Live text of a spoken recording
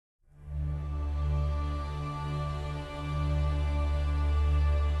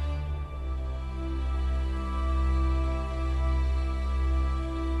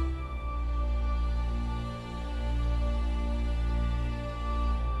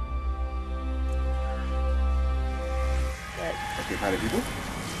Okay, party people.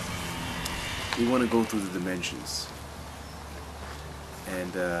 We want to go through the dimensions,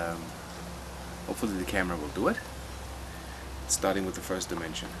 and hopefully the camera will do it. Starting with the first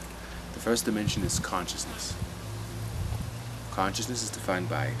dimension. The first dimension is consciousness. Consciousness is defined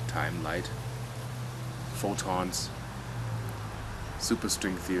by time, light, photons,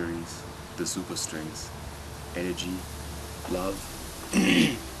 superstring theories, the superstrings, energy, love,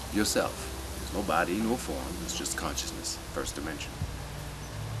 yourself. There's no body, no form, it's just consciousness, first dimension.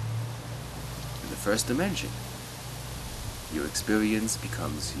 In the first dimension, your experience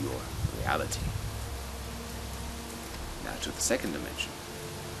becomes your reality. Now to the second dimension.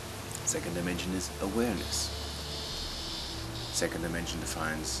 Second dimension is awareness. Second dimension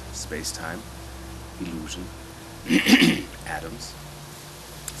defines space-time, illusion, atoms,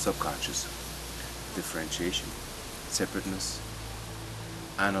 subconscious, differentiation, separateness,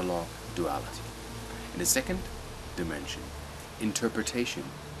 analog, duality. In the second dimension, interpretation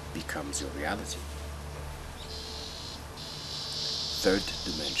becomes your reality. Third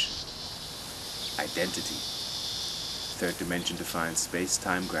dimension, identity. Third dimension defines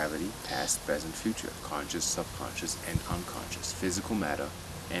space-time, gravity, past, present, future, conscious, subconscious, and unconscious, physical matter,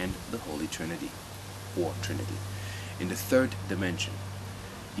 and the Holy Trinity, or Trinity. In the third dimension,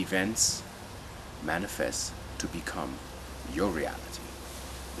 events manifest to become your reality.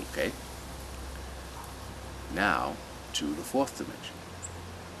 Okay? Now, to the fourth dimension.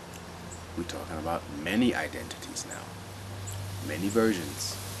 We're talking about many identities now. Many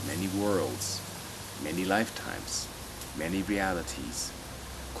versions, many worlds, many lifetimes, many realities,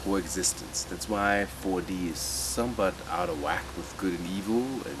 coexistence. That's why 4D is somewhat out of whack with good and evil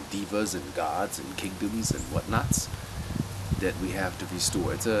and divas and gods and kingdoms and whatnots that we have to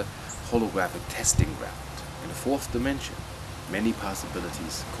restore. It's a holographic testing ground. In the fourth dimension, many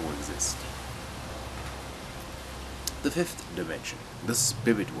possibilities coexist. The fifth dimension, the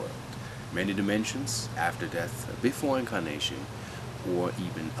spirit world. Many dimensions, after death, before incarnation, or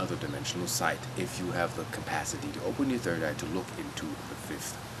even other dimensional sight, if you have the capacity to open your third eye to look into the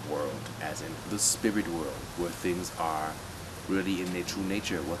fifth world, as in the spirit world, where things are really in their true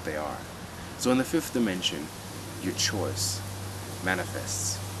nature, what they are. So in the fifth dimension, your choice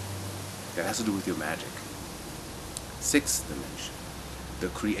manifests. That has to do with your magic. Sixth dimension, the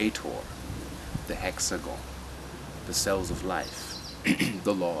creator, the hexagon, the cells of life,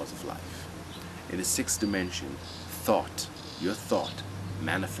 the laws of life. In the sixth dimension, thought, your thought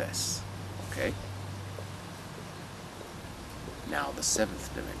manifests. Okay? Now the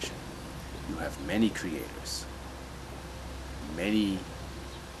seventh dimension, you have many creators, many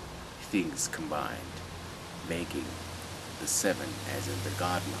things combined, making the seven as in the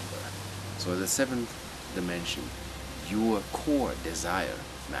God number. So in the seventh dimension, your core desire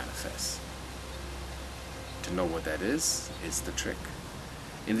manifests. To know what that is the trick.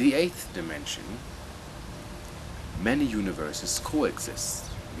 In the eighth dimension, many universes coexist,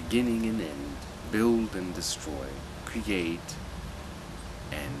 beginning and end, build and destroy, create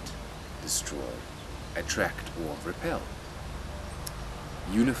and destroy, attract or repel,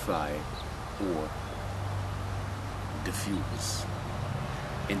 unify or diffuse.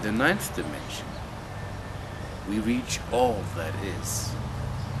 In the ninth dimension, we reach all that is,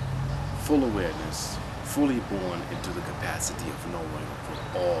 full awareness, fully born into the capacity of knowing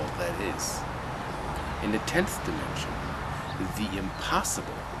for all that is. In the 10th dimension, the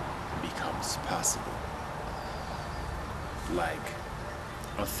impossible becomes possible. Like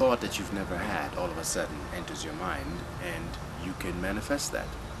a thought that you've never had all of a sudden enters your mind, and you can manifest that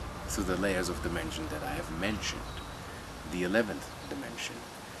through the layers of dimension that I have mentioned. The 11th dimension.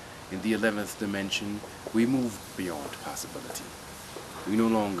 In the 11th dimension, we move beyond possibility. We no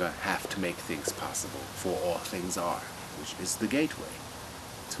longer have to make things possible, for all things are, which is the gateway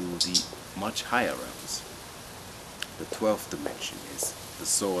to the much higher realms. The 12th dimension is the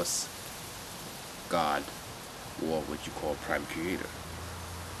source, God, or what you call prime creator.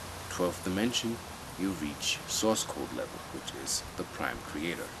 12th dimension, you reach source code level, which is the prime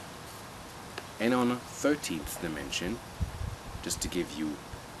creator. And on the 13th dimension, just to give you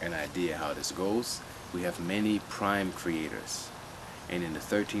an idea how this goes, we have many prime creators. And in the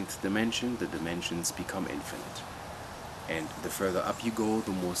 13th dimension, the dimensions become infinite. And the further up you go,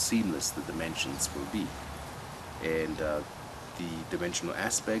 the more seamless the dimensions will be. And the dimensional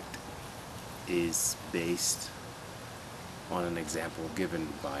aspect is based on an example given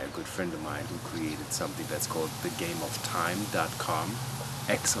by a good friend of mine who created something that's called thegameoftime.com.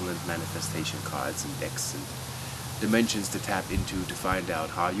 Excellent manifestation cards and decks and dimensions to tap into to find out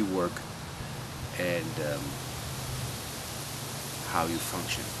how you work and how you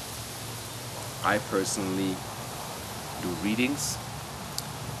function. I personally do readings.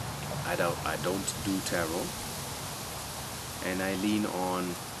 I don't do tarot, and I lean on,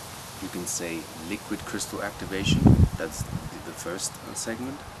 you can say, liquid crystal activation. That's the first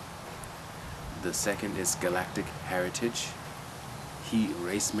segment. The second is galactic heritage,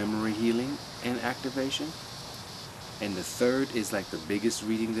 race memory healing and activation. And the third is like the biggest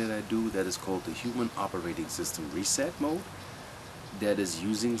reading that I do, that is called the Human Operating System Reset Mode. That is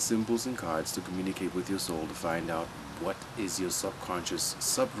using symbols and cards to communicate with your soul to find out what is your subconscious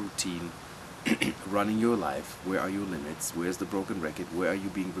subroutine running your life. Where are your limits? Where's the broken record? Where are you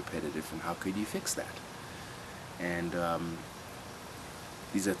being repetitive, and how can you fix that? And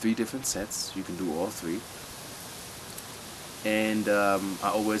these are 3 different sets. You can do all 3. And I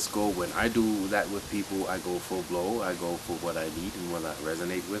always go, when I do that with people, I go full blow. I go for what I need and what I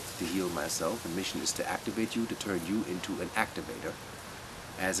resonate with to heal myself. The mission is to activate you, to turn you into an activator,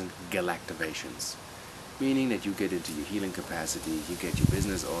 as in galactivations. Meaning that you get into your healing capacity, you get your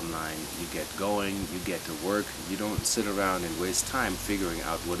business online, you get going, you get to work. You don't sit around and waste time figuring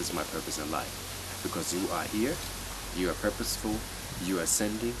out what is my purpose in life. Because you are here, you are purposeful, you are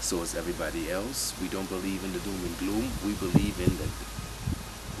ascending, so is everybody else. We don't believe in the doom and gloom. We believe in that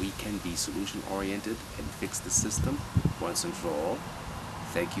we can be solution oriented and fix the system once and for all.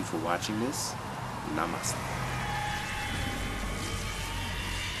 Thank you for watching this. Namaste.